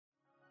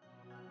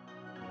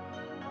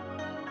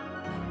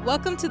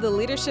Welcome to the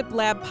Leadership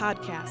Lab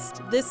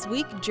podcast. This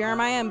week,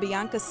 Jeremiah and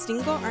Bianca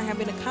Stingle are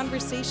having a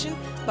conversation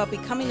about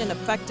becoming an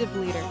effective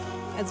leader,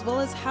 as well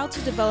as how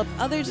to develop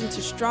others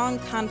into strong,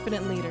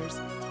 confident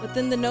leaders.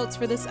 Within the notes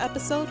for this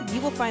episode,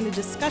 you will find a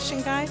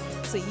discussion guide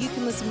so you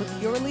can listen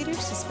with your leaders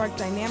to spark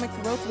dynamic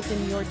growth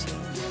within your team.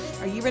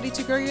 Are you ready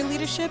to grow your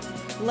leadership?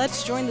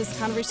 Let's join this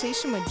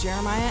conversation with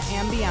Jeremiah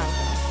and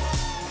Bianca.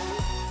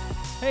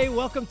 Hey,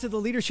 welcome to the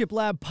Leadership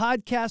Lab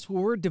podcast,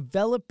 where we're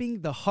developing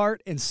the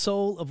heart and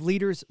soul of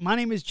leaders. My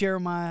name is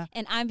Jeremiah.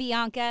 And I'm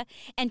Bianca.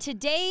 And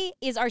today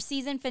is our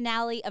season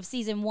finale of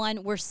season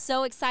 1. We're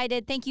so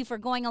excited. Thank you for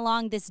going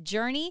along this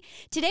journey.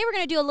 Today we're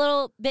going to do a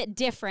little bit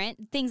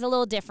different, things a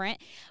little different.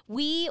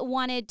 We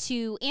wanted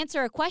to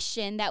answer a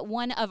question that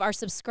one of our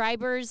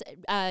subscribers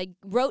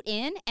wrote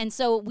in. And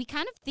so we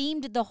kind of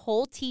themed the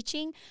whole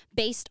teaching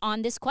based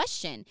on this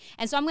question.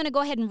 And so I'm going to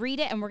go ahead and read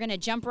it, and we're going to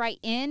jump right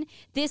in.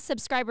 This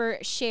subscriber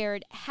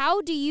shared,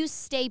 how do you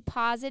stay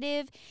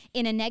positive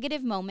in a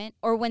negative moment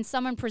or when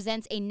someone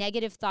presents a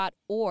negative thought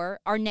or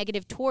are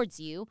negative towards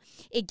you?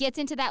 It gets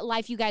into that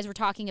life you guys were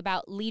talking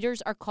about.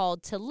 Leaders are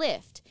called to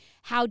lift.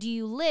 How do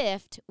you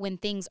lift when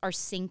things are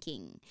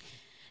sinking?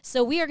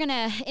 So we are going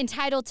to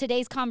entitle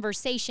today's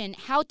conversation,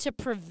 How to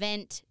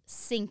Prevent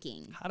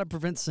Sinking. How to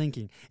prevent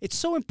sinking. It's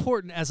so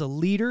important as a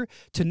leader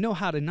to know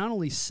how to not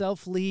only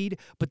self-lead,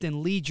 but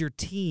then lead your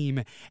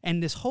team.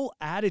 And this whole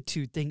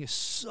attitude thing is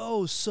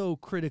so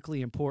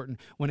critically important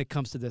when it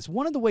comes to this.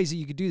 One of the ways that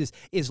you could do this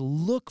is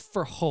look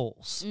for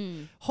holes.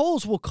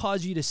 Holes will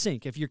cause you to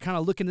sink. If you're kind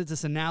of looking at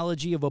this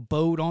analogy of a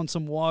boat on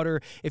some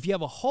water, if you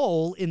have a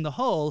hole in the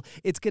hull,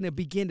 it's going to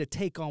begin to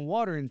take on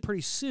water, and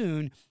pretty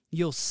soon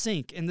you'll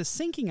sink. And the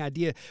sinking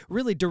idea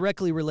really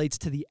directly relates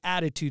to the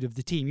attitude of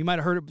the team. You might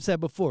have heard it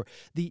said before,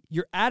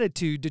 your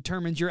attitude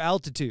determines your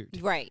altitude.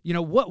 Right. You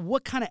know,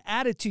 what kind of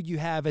attitude you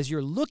have as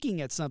you're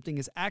looking at something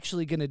is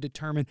actually going to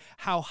determine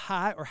how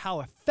high or how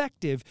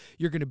effective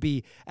you're going to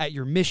be at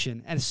your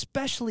mission, and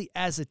especially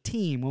as a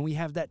team when we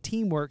have that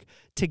teamwork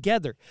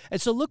together. And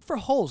so look for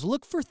holes.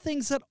 Look for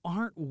things that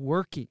aren't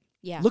working.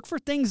 Yeah. Look for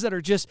things that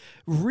are just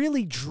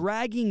really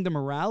dragging the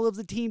morale of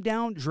the team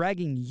down,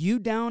 dragging you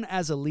down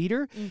as a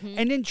leader,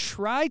 and then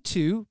try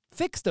to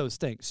fix those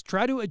things.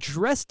 Try to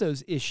address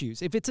those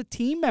issues. If it's a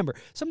team member,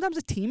 sometimes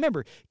a team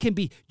member can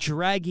be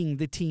dragging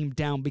the team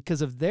down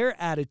because of their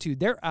attitude,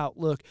 their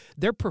outlook,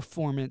 their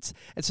performance.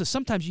 And so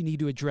sometimes you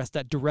need to address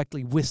that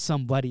directly with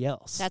somebody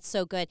else. That's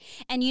so good.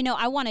 And you know,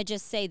 I want to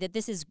just say that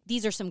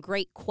these are some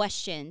great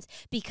questions,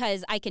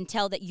 because I can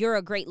tell that you're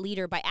a great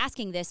leader by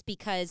asking this,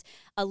 because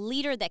a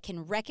leader that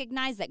can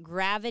recognize that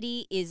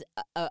gravity is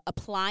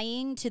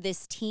applying to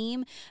this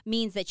team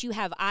means that you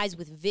have eyes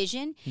with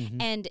vision.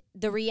 And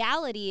the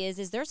reality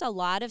is there's a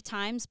lot of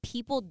times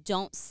people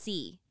don't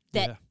see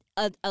that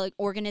an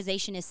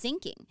organization is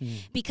sinking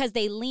because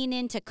they lean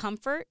into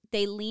comfort,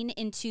 they lean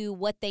into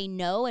what they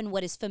know and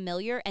what is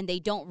familiar, and they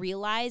don't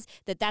realize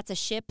that that's a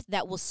ship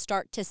that will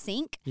start to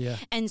sink. Yeah.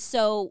 And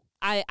so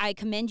I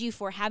commend you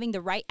for having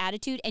the right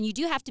attitude, and you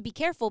do have to be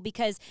careful,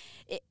 because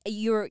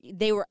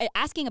they were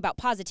asking about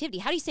positivity.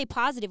 How do you stay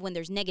positive when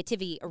there's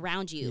negativity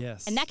around you?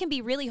 Yes. And that can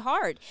be really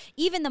hard.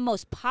 Even the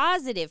most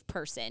positive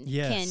person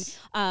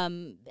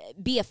can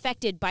be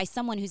affected by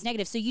someone who's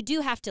negative. So you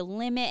do have to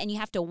limit, and you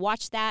have to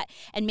watch that,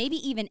 and maybe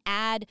even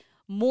add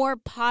more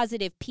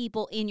positive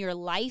people in your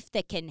life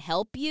that can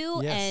help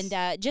you,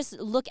 and just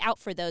look out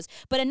for those.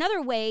 But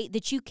another way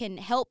that you can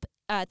help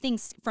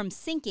things from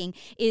sinking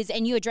is,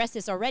 and you address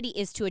this already,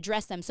 is to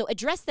address them. So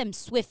address them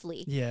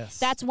swiftly. Yes.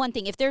 That's one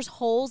thing. If there's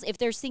holes, if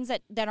there's things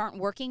that aren't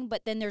working,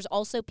 but then there's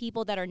also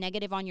people that are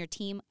negative on your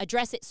team,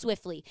 address it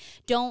swiftly.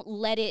 Don't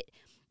let it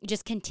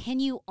just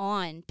continue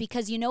on,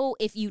 because you know,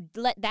 if you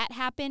let that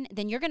happen,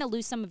 then you're going to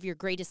lose some of your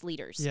greatest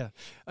leaders. Yeah.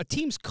 A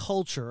team's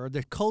culture, or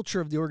the culture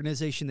of the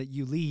organization that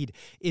you lead,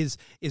 is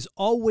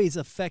always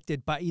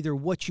affected by either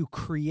what you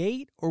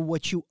create or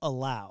what you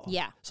allow.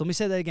 Yeah. So let me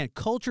say that again.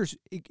 Culture's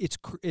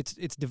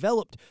it's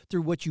developed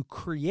through what you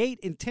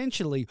create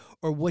intentionally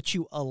or what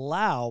you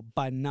allow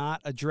by not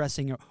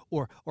addressing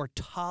or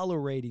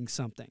tolerating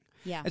something.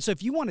 Yeah. And so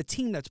if you want a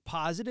team that's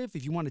positive,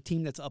 if you want a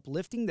team that's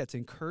uplifting, that's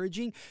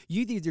encouraging,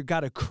 you either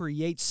got to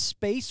create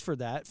space for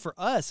that. For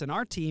us and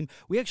our team,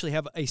 we actually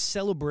have a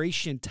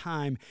celebration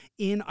time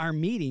in our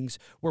meetings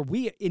where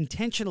we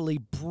intentionally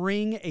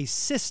bring a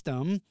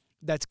system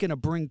that's going to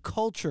bring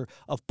culture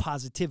of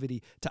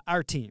positivity to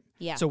our team.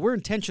 Yeah. So we're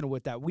intentional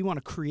with that. We want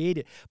to create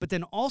it. But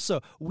then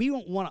also, we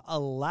don't want to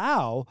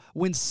allow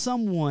when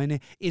someone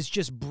is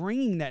just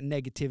bringing that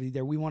negativity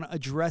there. We want to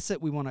address it.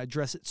 We want to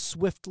address it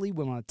swiftly.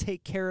 We want to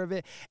take care of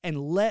it and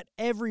let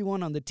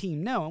everyone on the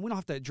team know. And we don't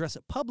have to address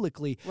it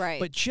publicly.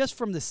 Right. But just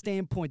from the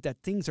standpoint that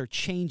things are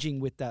changing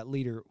with that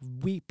leader,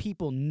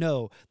 people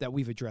know that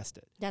we've addressed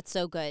it. That's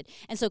so good.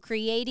 And so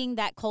creating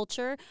that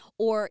culture,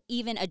 or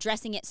even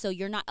addressing it so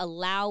you're not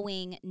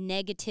allowing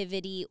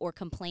negativity or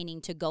complaining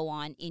to go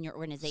on in your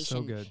organization.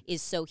 communication good.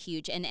 is so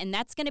huge. And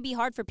that's going to be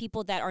hard for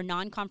people that are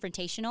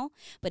non-confrontational.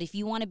 But if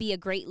you want to be a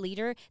great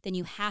leader, then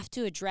you have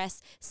to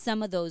address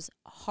some of those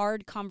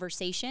hard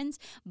conversations.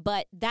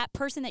 But that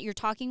person that you're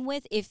talking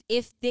with, if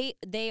they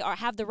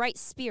have the right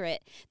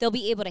spirit, they'll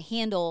be able to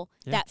handle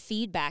that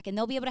feedback, and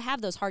they'll be able to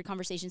have those hard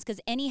conversations, because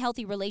any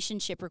healthy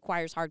relationship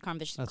requires hard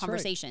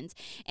conversations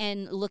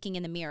and looking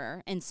in the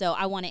mirror. And so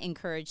I want to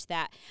encourage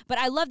that. But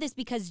I love this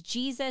because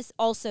Jesus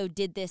also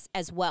did this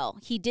as well.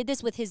 He did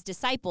this with his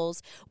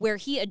disciples, where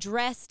he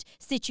addressed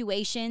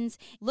situations.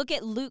 Look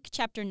at Luke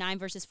chapter 9,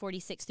 verses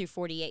 46 through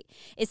 48.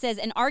 It says,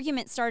 an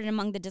argument started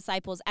among the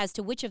disciples as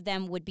to which of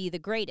them would be the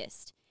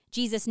greatest.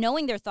 Jesus,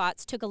 knowing their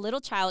thoughts, took a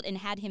little child and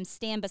had him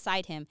stand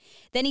beside him.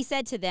 Then he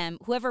said to them,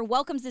 whoever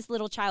welcomes this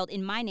little child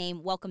in my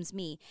name welcomes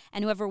me,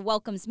 and whoever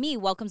welcomes me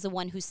welcomes the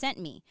one who sent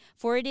me.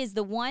 For it is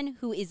the one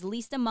who is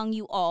least among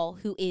you all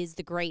who is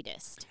the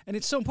greatest. And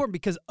it's so important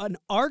because an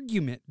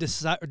argument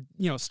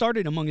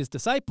started among his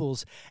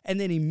disciples, and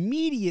then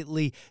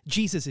immediately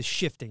Jesus is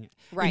shifting it.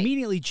 Right.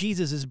 Immediately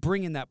Jesus is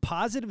bringing that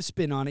positive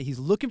spin on it. He's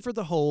looking for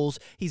the holes.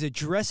 He's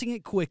addressing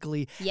it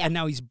quickly. Yeah. And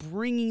now he's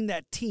bringing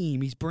that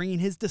team, he's bringing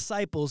his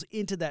disciples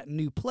into that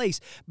new place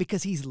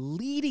because he's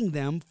leading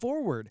them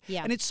forward.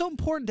 Yeah. And it's so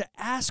important to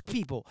ask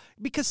people,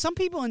 because some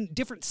people in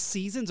different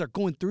seasons are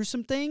going through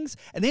some things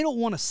and they don't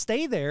want to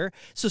stay there.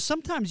 So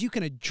sometimes you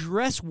can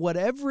address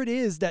whatever it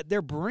is that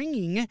they're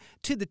bringing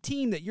to the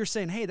team that you're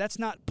saying, hey, that's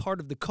not part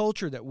of the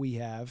culture that we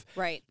have.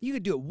 Right. You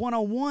could do it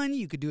one-on-one.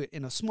 You could do it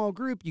in a small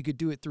group. You could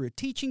do it through a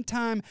teaching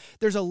time.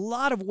 There's a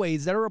lot of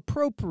ways that are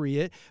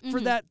appropriate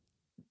for that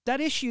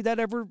issue that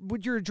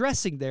you're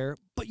addressing there,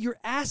 but you're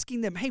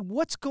asking them, hey,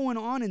 what's going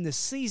on in this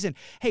season?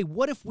 Hey,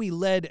 what if we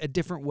led a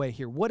different way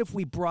here? What if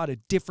we brought a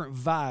different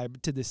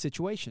vibe to this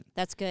situation?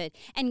 That's good.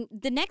 And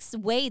the next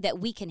way that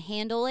we can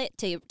handle it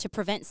to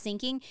prevent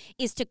sinking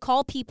is to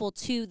call people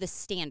to the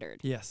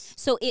standard. Yes.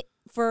 So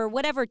for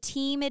whatever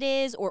team it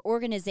is or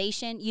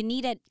organization, you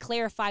need to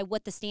clarify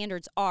what the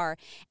standards are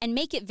and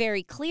make it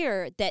very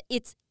clear that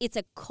it's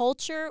a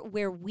culture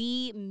where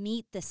we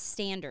meet the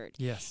standard.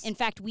 Yes. In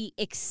fact, we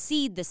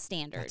exceed the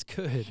standard. That's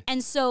good.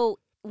 And so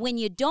when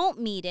you don't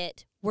meet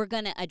it, we're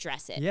going to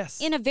address it. Yes.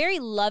 In a very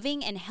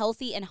loving and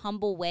healthy and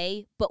humble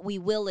way, but we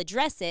will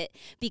address it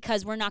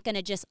because we're not going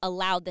to just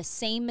allow the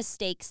same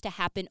mistakes to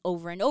happen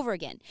over and over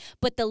again.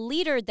 But the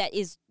leader that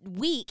is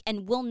weak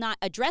and will not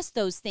address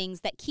those things,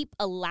 that keep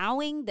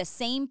allowing the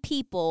same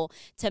people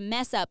to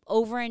mess up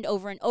over and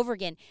over and over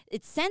again,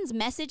 it sends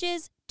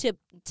messages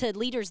to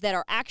leaders that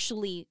are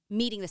actually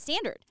meeting the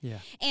standard. Yeah.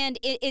 And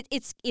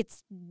it's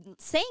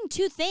saying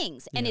two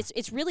things. And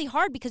it's really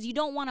hard because you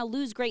don't want to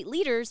lose great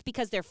leaders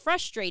because they're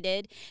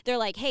frustrated. They're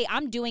like, hey,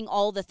 I'm doing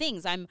all the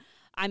things.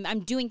 I'm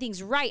doing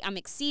things right. I'm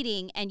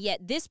exceeding. And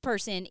yet this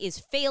person is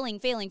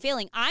failing.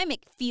 I'm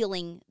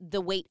feeling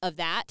the weight of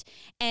that.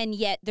 And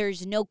yet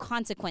there's no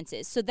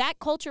consequences. So that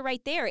culture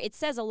right there, it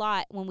says a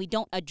lot when we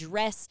don't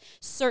address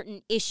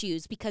certain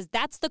issues, because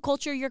that's the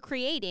culture you're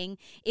creating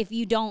if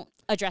you don't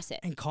address it.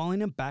 And calling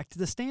them back to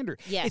the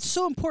standard. Yes. It's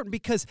so important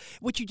because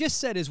what you just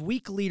said is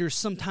weak leaders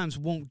sometimes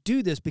won't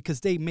do this because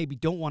they maybe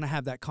don't want to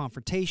have that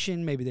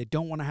confrontation. Maybe they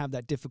don't want to have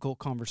that difficult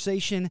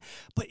conversation.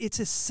 But it's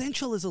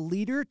essential as a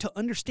leader to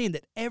understand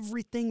that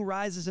everything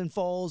rises and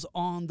falls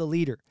on the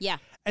leader. Yeah.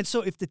 And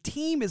so if the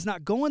team is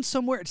not going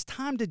somewhere, it's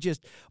time to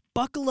just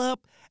buckle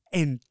up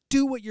and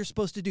do what you're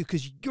supposed to do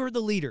because you're the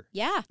leader.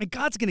 Yeah. And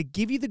God's going to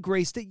give you the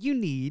grace that you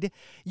need.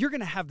 You're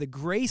going to have the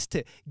grace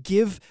to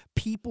give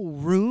people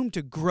room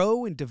to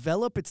grow and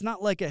develop. It's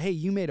not like hey,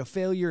 you made a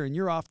failure and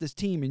you're off this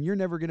team and you're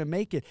never going to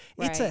make it.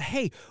 Right. It's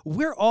hey,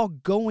 we're all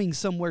going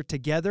somewhere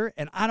together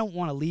and I don't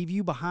want to leave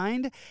you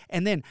behind.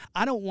 And then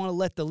I don't want to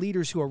let the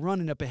leaders who are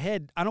running up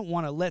ahead, I don't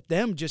want to let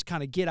them just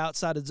kind of get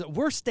outside of the zone.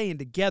 We're staying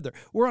together.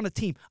 We're on a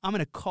team. I'm going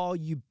to call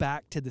you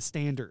back to the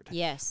standard.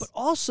 Yes. But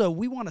also,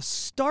 we want to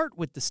start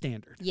with the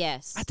standard.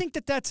 Yes. I think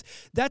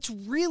that's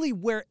really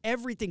where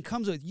everything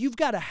comes with. You've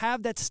got to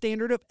have that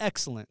standard of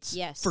excellence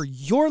for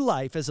your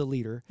life as a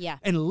leader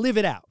and live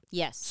it out.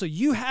 Yes. So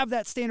you have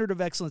that standard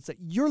of excellence that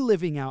you're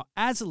living out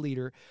as a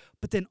leader,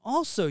 but then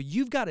also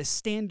you've got a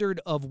standard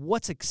of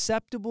what's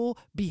acceptable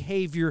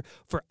behavior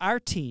for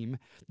our team.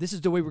 This is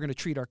the way we're going to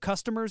treat our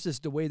customers. This is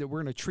the way that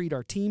we're going to treat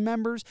our team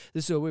members.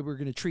 This is the way we're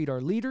going to treat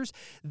our leaders.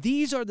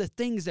 These are the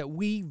things that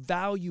we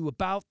value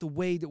about the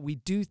way that we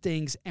do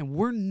things, and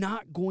we're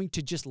not going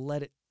to just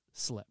let it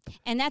slip.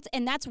 And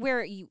that's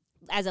where you,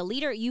 as a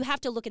leader, you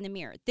have to look in the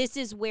mirror. This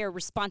is where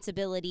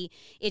responsibility,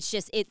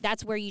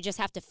 that's where you just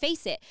have to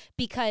face it,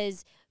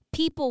 because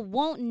people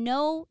won't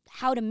know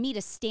how to meet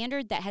a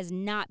standard that has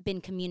not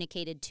been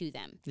communicated to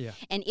them. Yeah.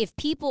 And if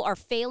people are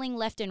failing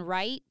left and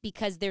right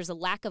because there's a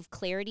lack of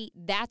clarity,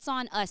 that's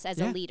on us as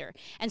a leader.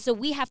 And so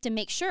we have to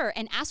make sure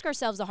and ask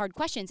ourselves the hard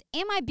questions.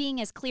 Am I being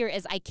as clear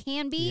as I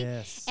can be,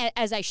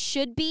 as I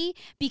should be?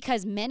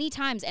 Because many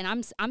times, and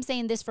I'm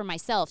saying this for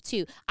myself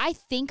too, I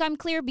think I'm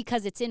clear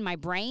because it's in my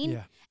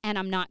brain and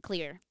I'm not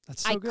clear.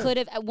 That's so I good. could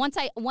have once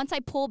I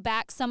pull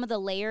back some of the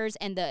layers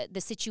and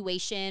the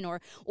situation or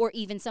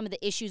even some of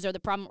the issues or the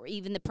problem or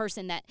even the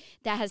person that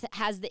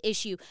has the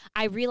issue,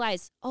 I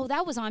realize, oh,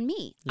 that was on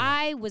me. Yeah.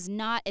 I was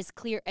not as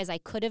clear as I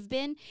could have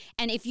been.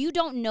 And if you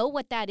don't know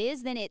what that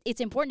is, then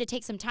it's important to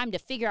take some time to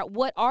figure out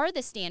what are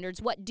the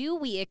standards, what do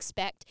we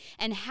expect,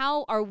 and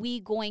how are we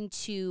going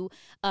to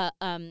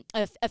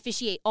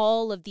officiate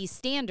all of these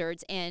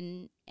standards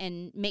and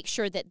make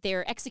sure that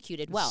they're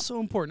executed well. It's so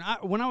important.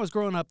 When I was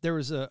growing up, there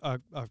was a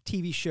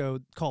TV show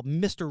called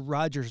Mr.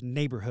 Rogers'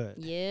 Neighborhood.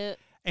 Yep.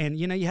 And,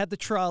 you had the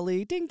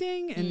trolley, ding,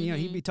 ding, and, Mm-hmm.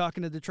 he'd be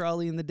talking to the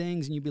trolley and the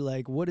dings, and you'd be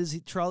like, what is the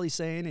trolley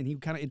saying? And he'd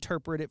kind of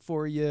interpret it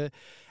for you.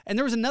 And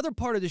there was another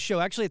part of the show,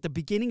 actually, at the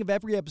beginning of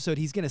every episode,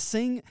 he's going to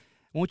sing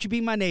Won't You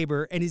Be My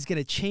Neighbor, and he's going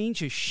to change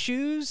his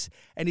shoes,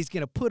 and he's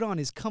going to put on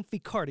his comfy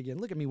cardigan.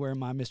 Look at me wearing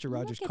my Mr.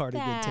 Rogers Look at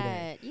cardigan that.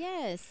 today.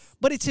 Yes.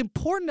 But it's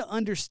important to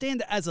understand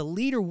that as a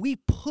leader, we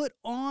put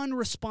on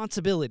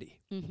responsibility.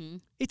 Mm-hmm.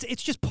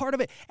 It's just part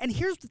of it. And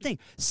here's the thing.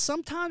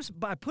 Sometimes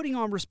by putting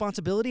on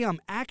responsibility,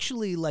 I'm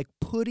actually like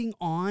putting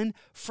on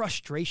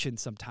frustration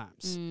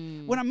sometimes.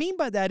 What I mean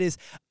by that is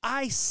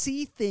I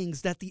see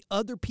things that the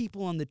other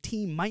people on the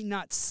team might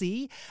not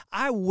see.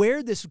 I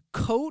wear this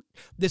coat,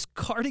 this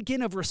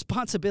cardigan of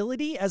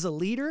responsibility as a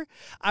leader.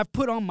 I've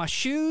put on my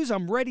shoes.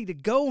 I'm ready to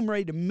go. I'm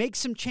ready to make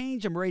some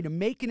change. I'm ready to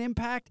make an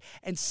impact.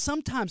 And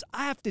sometimes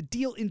I have to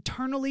deal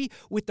internally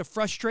with the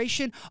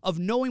frustration of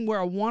knowing where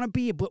I want to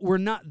be, but we're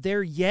not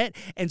there yet.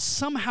 And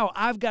somehow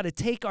I've got to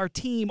take our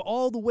team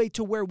all the way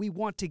to where we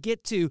want to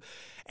get to.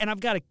 And I've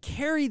got to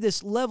carry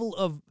this level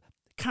of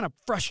kind of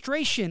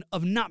frustration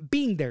of not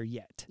being there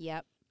yet.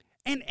 Yep.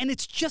 And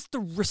it's just the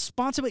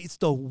responsibility. It's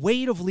the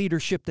weight of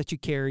leadership that you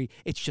carry.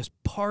 It's just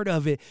part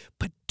of it.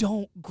 But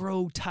don't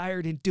grow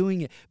tired in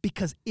doing it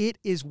because it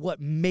is what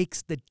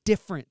makes the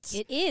difference.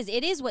 It is.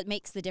 It is what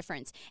makes the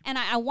difference. And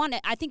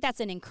I think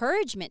that's an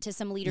encouragement to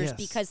some leaders Yes.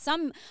 because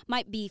some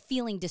might be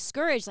feeling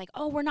discouraged, like,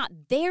 oh, we're not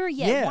there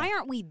yet. Yeah. Why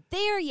aren't we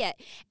there yet?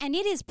 And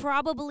it is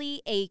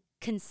probably a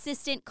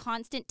consistent,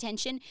 constant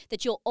tension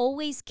that you'll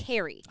always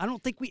carry. I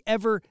don't think we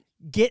ever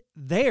get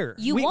there.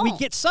 You we won't.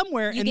 get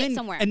somewhere, You and get then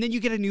somewhere. and then you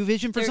get a new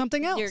vision for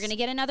something else. You're going to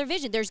get another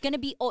vision. There's going to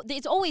be.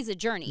 It's always a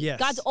journey. Yes.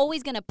 God's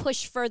always going to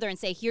push further and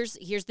say, "Here's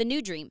the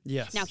new dream.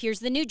 Yes. Now here's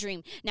the new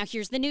dream. Now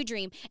here's the new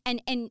dream."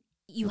 And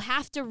you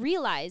have to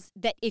realize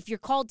that if you're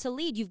called to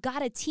lead, you've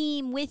got a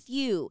team with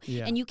you,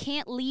 Yeah. and you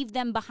can't leave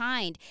them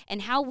behind.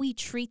 And how we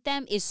treat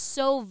them is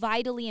so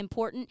vitally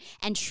important.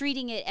 And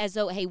treating it as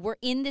though, hey, we're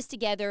in this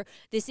together.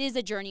 This is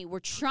a journey. We're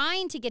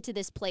trying to get to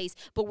this place,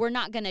 but we're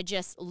not going to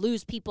just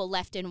lose people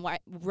left and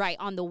right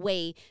on the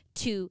way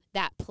to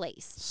that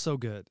place. So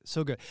good.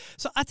 So good.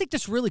 So I think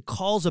this really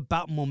calls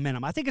about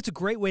momentum. I think it's a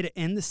great way to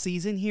end the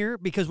season here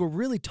because we're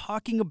really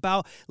talking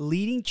about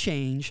leading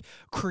change,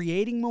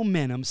 creating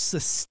momentum,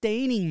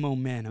 sustaining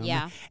momentum,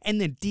 Yeah.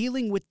 and then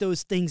dealing with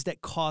those things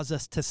that cause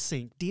us to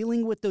sink,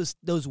 dealing with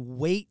those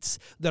weights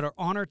that are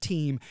on our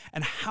team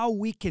and how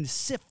we can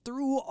sift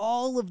through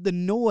all of the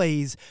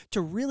noise to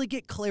really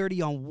get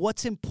clarity on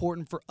what's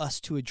important for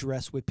us to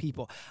address with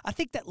people. I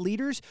think that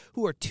leaders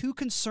who are too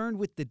concerned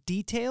with the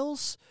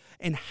details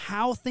and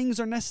how things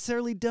are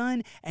necessarily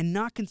done and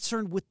not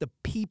concerned with the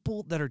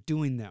people that are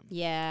doing them.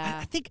 Yeah.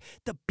 I think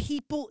the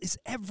people is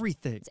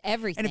everything. It's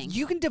everything. And if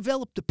you can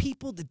develop the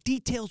people, the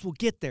details will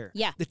get there.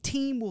 Yeah. The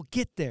team will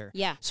get there.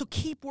 Yeah. So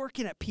keep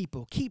working at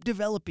people, keep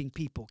developing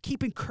people,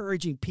 keep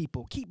encouraging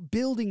people, keep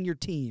building your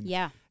team.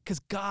 Yeah. Because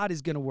God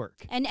is going to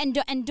work. And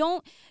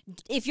don't,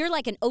 if you're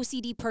like an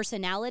OCD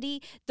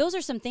personality, those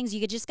are some things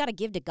you just got to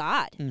give to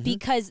God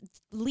because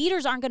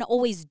leaders aren't going to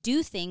always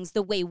do things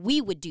the way we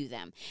would do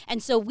them.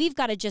 And so we've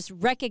got to just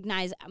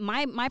recognize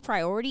my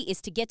priority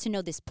is to get to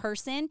know this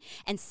person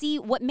and see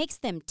what makes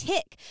them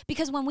tick.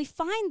 Because when we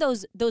find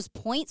those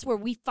points where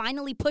we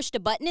finally pushed a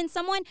button in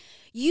someone,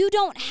 you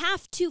don't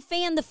have to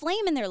fan the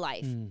flame in their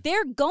life.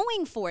 They're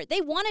going for it. They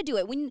want to do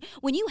it.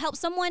 When you help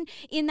someone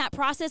in that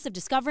process of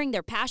discovering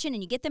their passion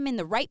and you get them in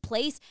the right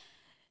place,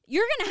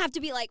 you're going to have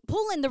to be like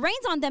pulling the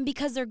reins on them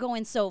because they're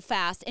going so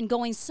fast and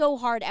going so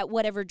hard at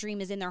whatever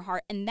dream is in their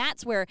heart. And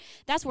that's where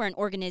an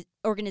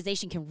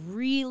organization can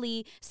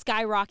really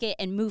skyrocket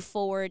and move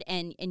forward.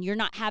 And you're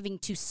not having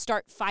to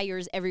start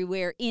fires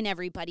everywhere in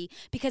everybody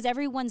because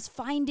everyone's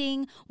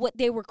finding what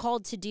they were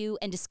called to do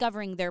and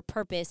discovering their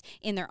purpose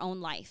in their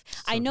own life.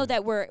 I know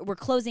that we're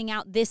closing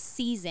out this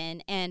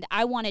season, and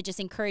I want to just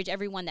encourage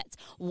everyone that's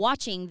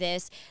watching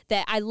this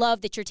that I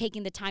love that you're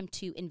taking the time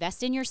to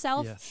invest in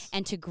yourself Yes.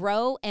 and to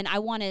grow. And I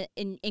want to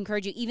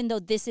encourage you, even though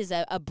this is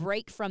a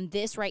break from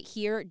this right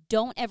here,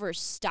 don't ever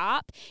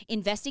stop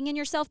investing in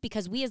yourself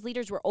because we as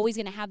leaders, we're always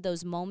going to have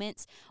those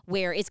moments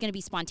where it's going to be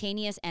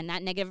spontaneous and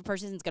that negative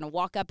person is going to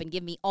walk up and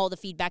give me all the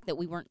feedback that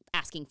we weren't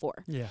asking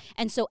for. Yeah.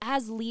 And so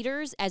as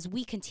leaders, as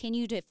we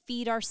continue to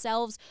feed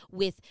ourselves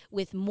with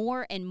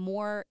more and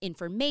more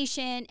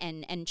information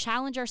and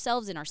challenge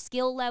ourselves in our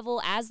skill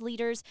level as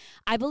leaders,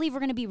 I believe we're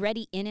going to be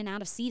ready in and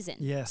out of season.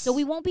 Yes. So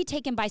we won't be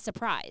taken by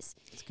surprise.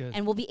 That's good.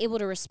 And we'll be able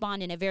to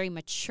respond in a very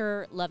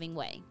mature, loving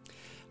way.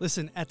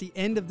 Listen, at the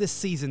end of this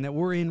season that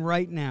we're in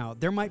right now,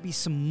 there might be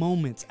some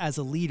moments as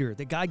a leader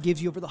that God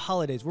gives you over the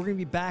holidays. We're going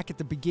to be back at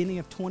the beginning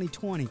of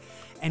 2020.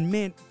 And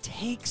man,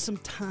 take some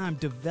time,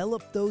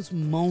 develop those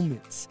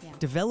moments,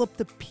 develop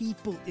the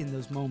people in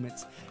those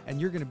moments,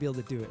 and you're going to be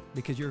able to do it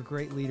because you're a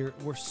great leader.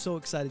 We're so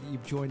excited that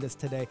you've joined us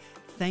today.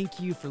 Thank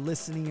you for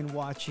listening and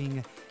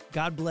watching.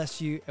 God bless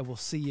you, and we'll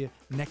see you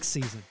next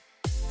season.